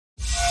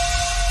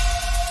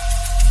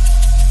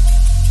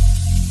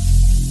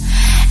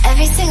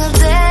single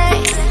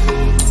day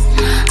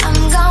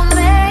I'm gonna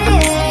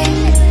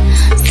make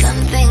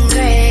something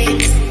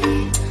great.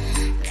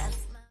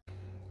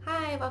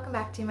 Hi, welcome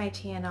back to my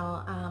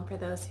channel. For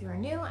those who are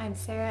new, I'm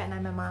Sarah and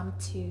I'm a mom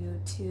to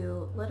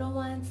two little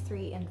ones,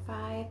 3 and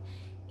 5,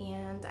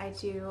 and I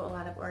do a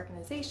lot of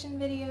organization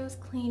videos,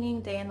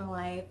 cleaning, day in the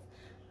life.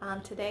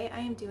 Today I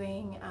am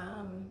doing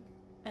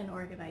an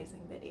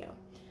organizing video.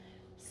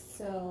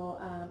 So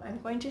I'm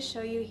going to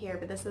show you here,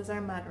 but this is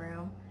our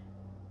mudroom.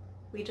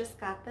 We just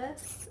got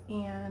this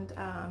and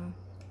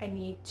I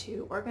need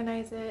to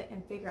organize it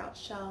and figure out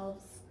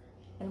shelves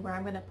and where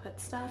I'm going to put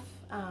stuff,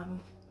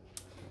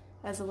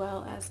 as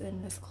well as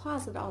in this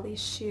closet all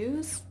these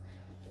shoes.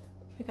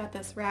 We got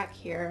this rack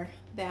here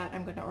that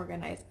I'm going to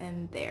organize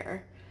in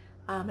there,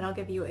 and I'll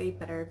give you a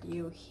better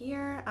view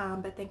here,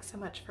 but thanks so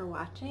much for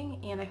watching,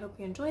 and I hope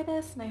you enjoy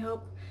this, and I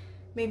hope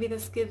maybe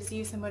this gives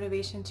you some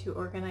motivation to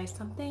organize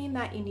something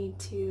that you need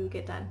to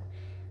get done.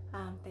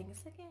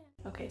 Thanks again.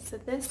 Okay, so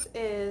this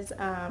is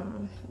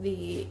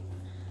see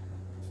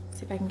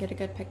if I can get a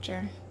good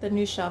picture, the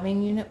new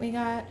shelving unit we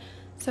got.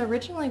 So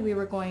originally we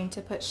were going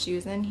to put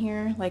shoes in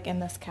here, like in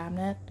this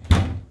cabinet,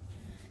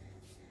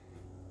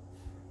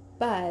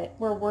 but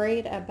we're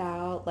worried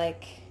about,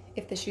 like,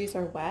 if the shoes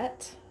are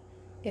wet,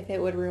 if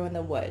it would ruin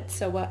the wood.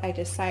 So what I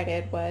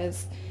decided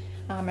was,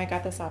 I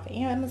got this off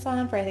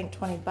Amazon for I think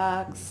 20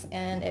 bucks,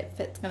 and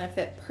it's gonna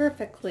fit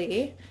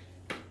perfectly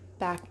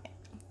back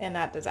in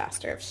that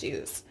disaster of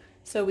shoes.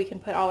 So we can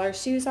put all our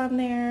shoes on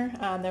there.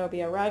 There will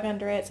be a rug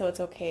under it, so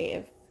it's okay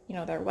if, you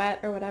know, they're wet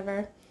or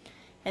whatever.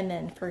 And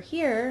then for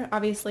here,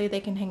 obviously they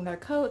can hang their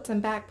coats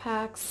and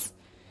backpacks.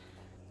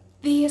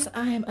 These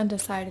I am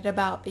undecided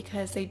about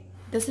because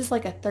this is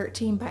like a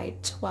 13 by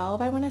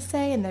 12, I want to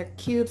say, and they're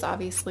cubes.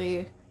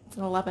 Obviously it's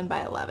an 11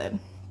 by 11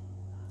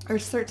 or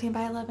 13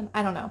 by 11,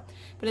 I don't know,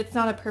 but it's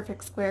not a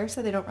perfect square,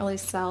 so they don't really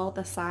sell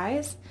the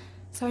size.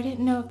 So I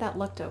didn't know if that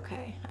looked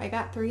okay. I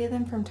got 3 of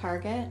them from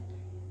Target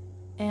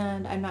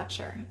and I'm not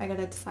sure. I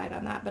gotta decide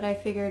on that, but I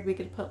figured we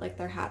could put like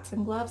their hats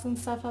and gloves and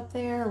stuff up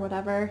there or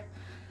whatever.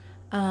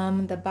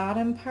 The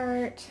bottom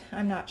part,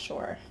 I'm not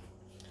sure,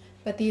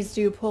 but these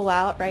do pull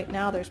out. Right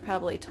now there's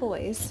probably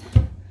toys.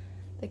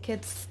 The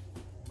kids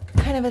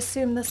kind of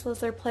assumed this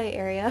was their play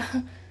area.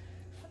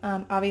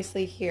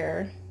 Obviously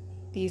here,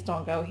 these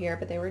don't go here,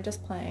 but they were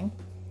just playing.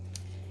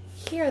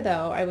 Here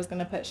though, I was going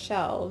to put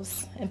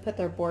shelves and put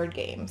their board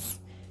games,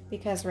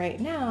 because right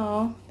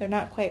now they're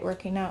not quite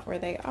working out where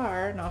they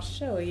are, and I'll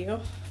show you.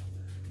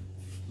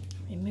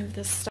 Let me move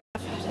this stuff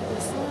out of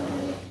this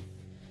one.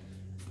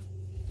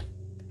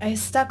 I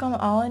stuck them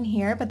all in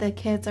here, but the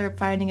kids are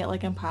finding it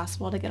like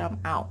impossible to get them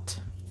out.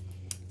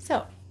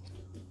 So I'm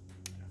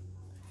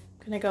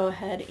gonna go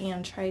ahead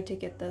and try to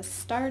get this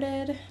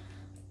started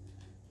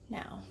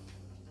now.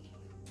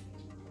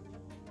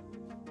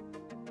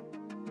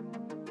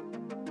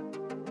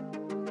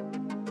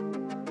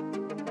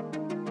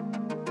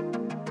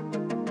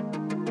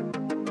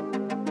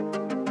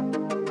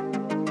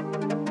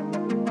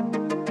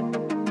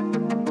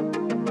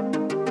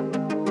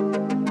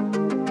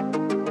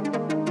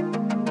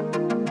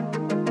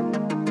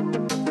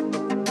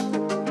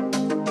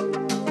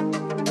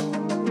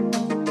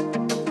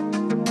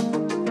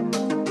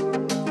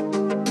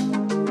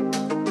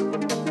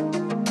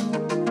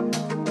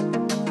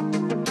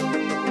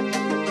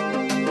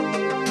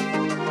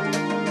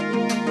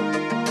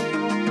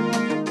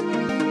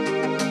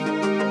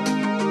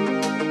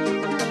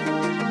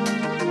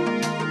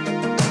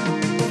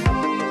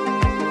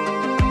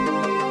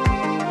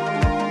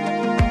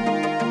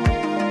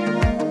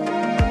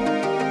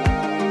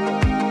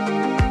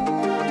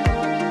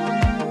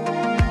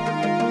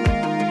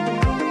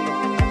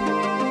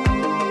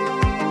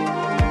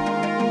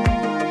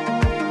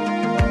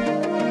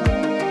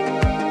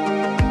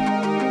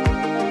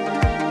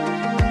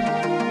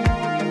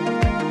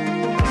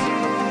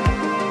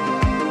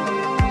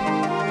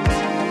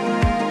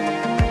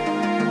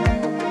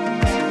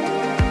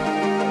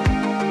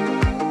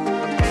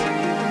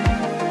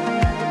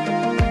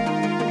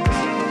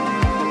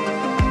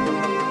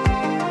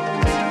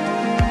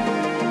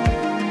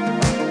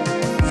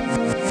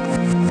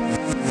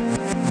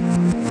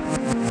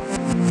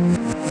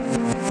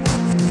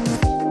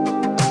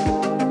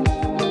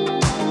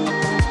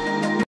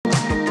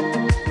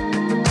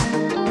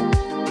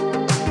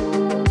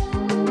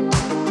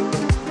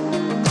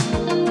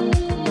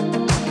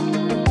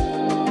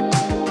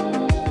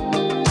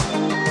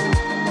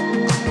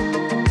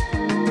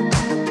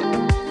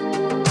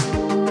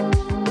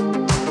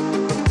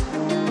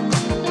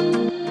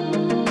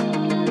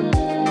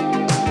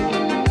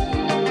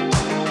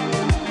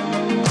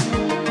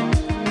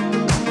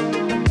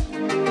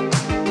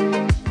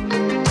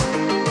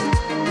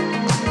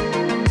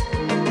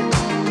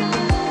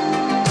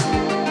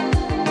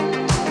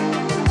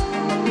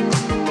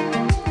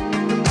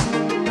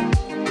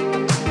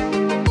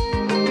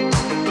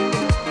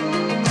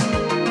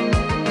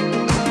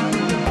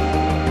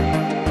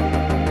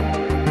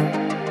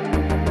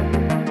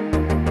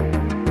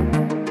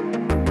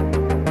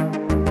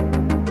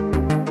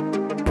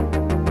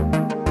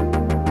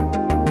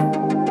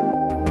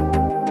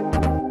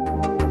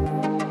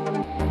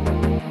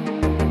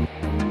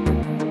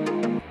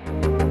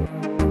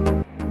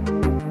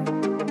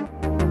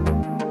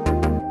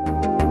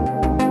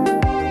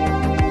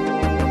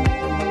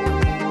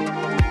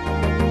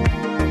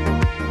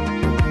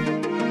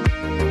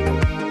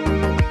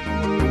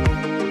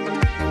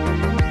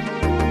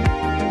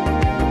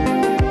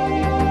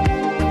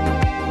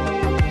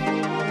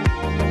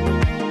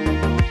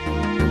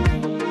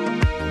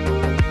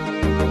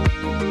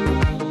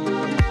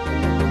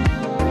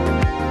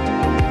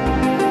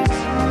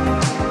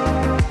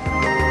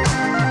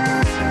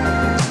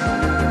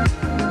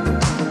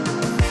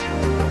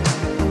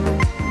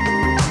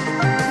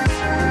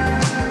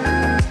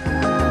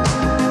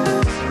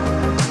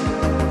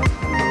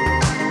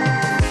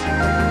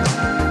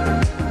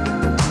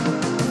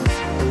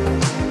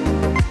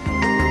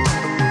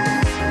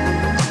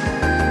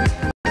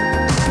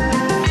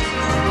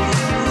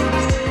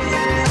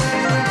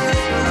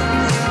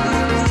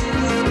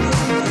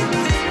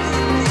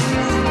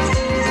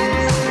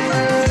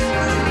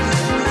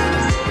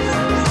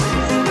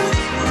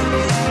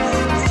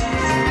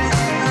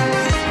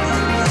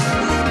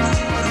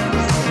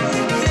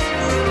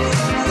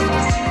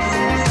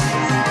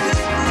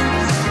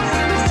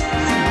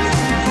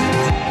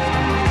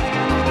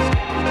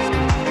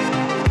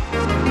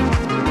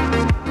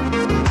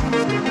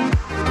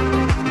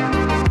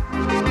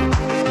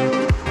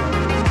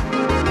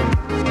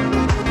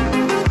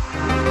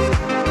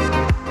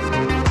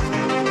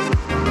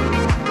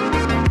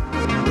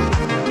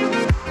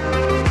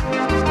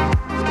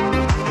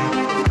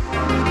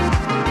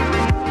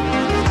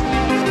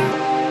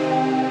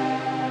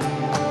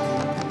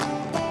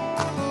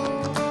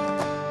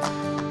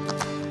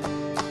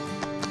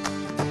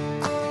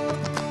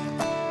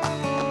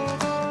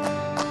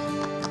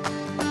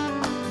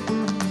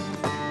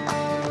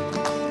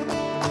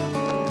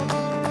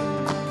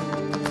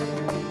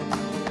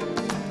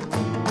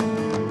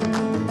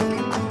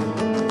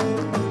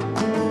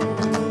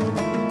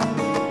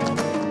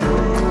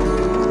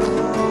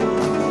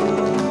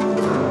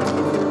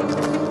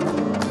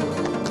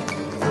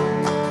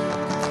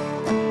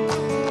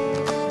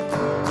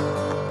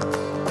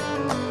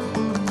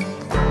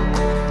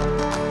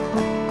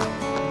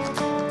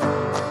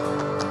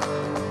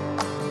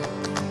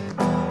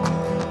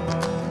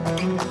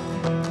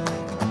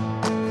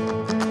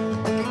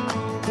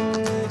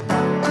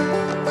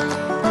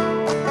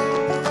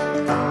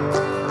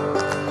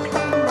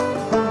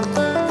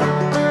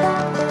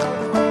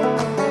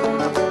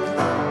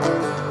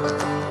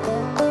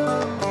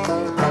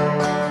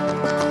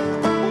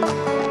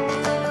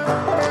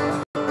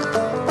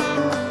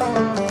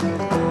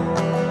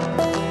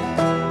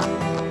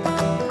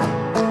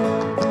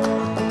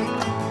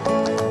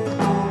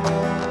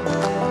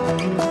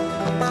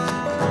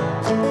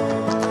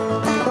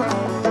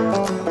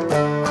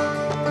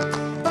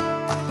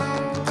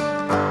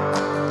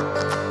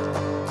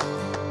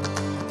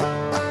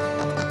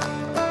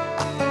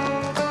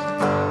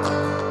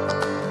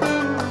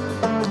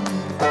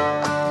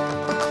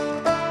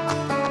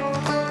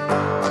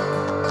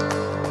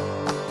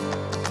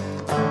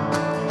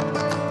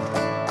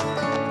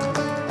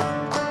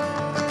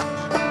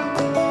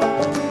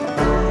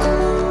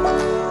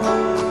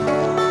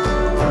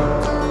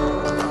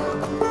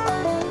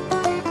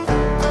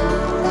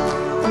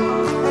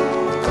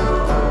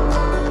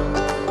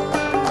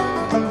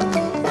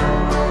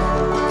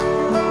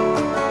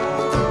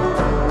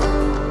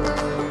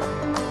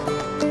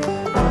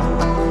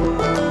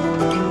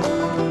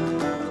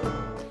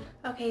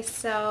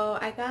 so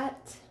I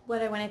got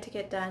what I wanted to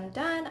get done.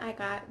 I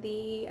got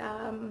the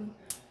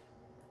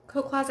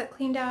coat closet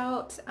cleaned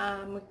out.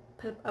 We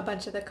put a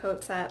bunch of the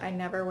coats that I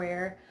never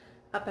wear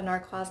up in our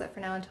closet for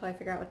now until I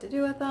figure out what to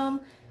do with them.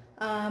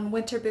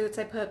 Winter boots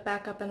I put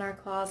back up in our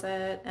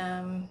closet.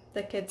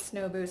 The kids'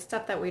 snow boots,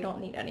 stuff that we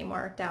don't need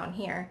anymore down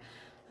here.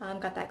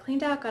 Got that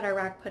cleaned out, got our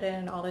rack put in,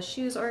 and all the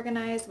shoes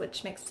organized,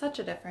 which makes such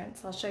a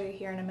difference. I'll show you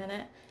here in a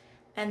minute.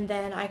 And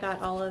then I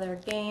got all of their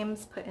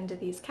games put into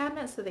these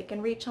cabinets so they can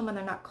reach them and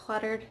they're not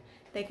cluttered.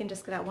 They can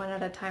just get out one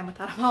at a time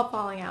without them all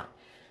falling out.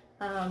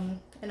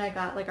 And I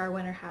got like our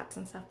winter hats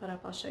and stuff put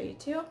up. I'll show you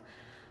too.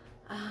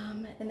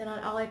 And then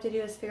all I have to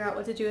do is figure out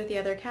what to do with the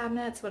other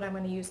cabinets, what I'm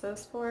going to use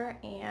those for,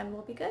 and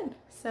we'll be good.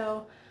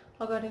 So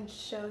I'll go ahead and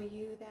show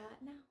you that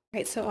now. All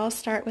right, so I'll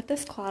start with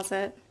this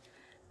closet.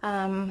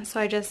 So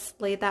I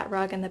just laid that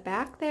rug in the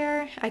back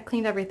there. I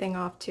cleaned everything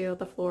off too,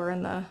 the floor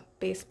and the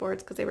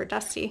baseboards, because they were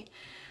dusty.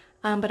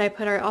 But I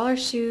put all our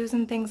shoes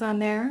and things on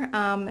there.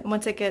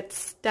 Once it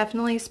gets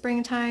definitely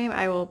springtime,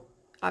 I will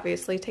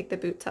obviously take the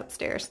boots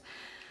upstairs.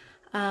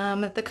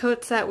 The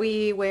coats that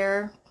we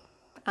wear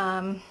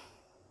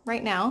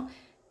right now,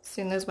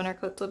 soon those winter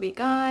coats will be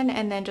gone,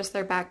 and then just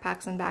their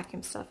backpacks and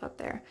vacuum stuff up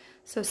there.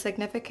 So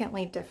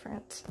significantly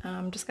different.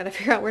 Just got to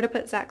figure out where to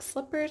put Zach's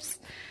slippers.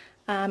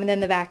 And then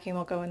the vacuum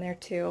will go in there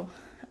too.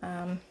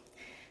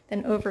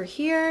 Then over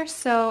here,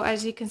 so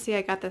as you can see,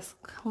 I got this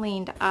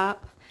cleaned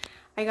up.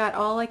 I got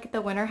all like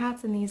the winter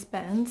hats in these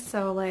bins.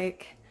 So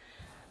like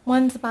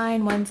one's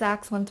mine, one's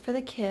Zach's, one's for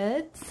the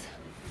kids.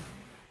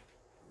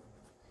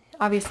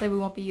 Obviously we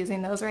won't be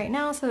using those right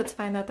now, so it's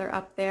fine that they're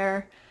up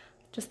there.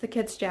 Just the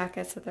kids'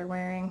 jackets that they're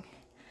wearing.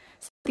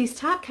 So these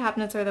top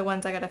cabinets are the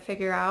ones I gotta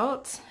figure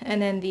out. And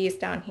then these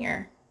down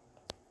here,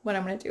 what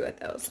I'm gonna do with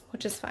those,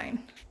 which is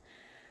fine.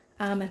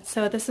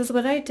 So this is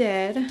what I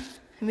did. I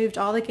moved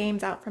all the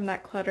games out from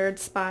that cluttered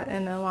spot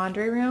in the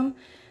laundry room.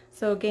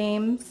 So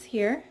games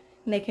here,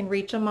 and they can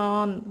reach them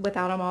all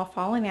without them all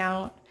falling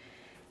out.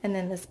 And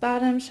then this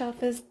bottom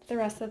shelf is the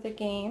rest of the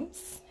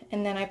games.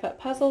 And then I put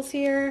puzzles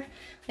here.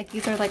 Like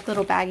these are like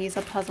little baggies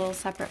of puzzles,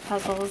 separate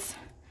puzzles.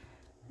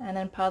 And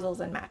then puzzles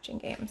and matching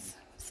games.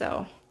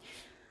 So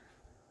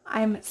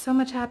I'm so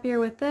much happier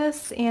with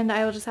this, and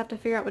I will just have to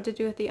figure out what to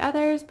do with the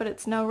others, but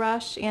it's no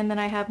rush. And then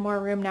I have more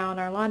room now in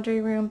our laundry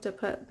room to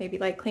put maybe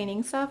like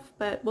cleaning stuff,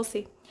 but we'll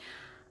see.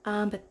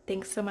 But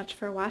thanks so much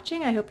for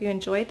watching. I hope you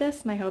enjoyed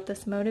this, and I hope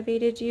this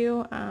motivated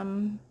you,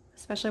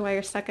 especially while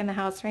you're stuck in the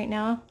house right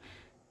now,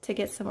 to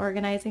get some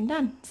organizing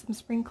done, some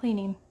spring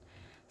cleaning.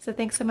 So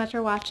thanks so much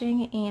for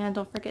watching, and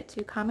don't forget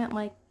to comment,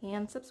 like,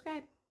 and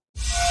subscribe.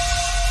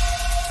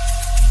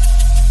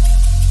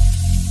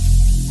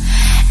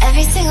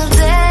 Every single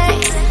day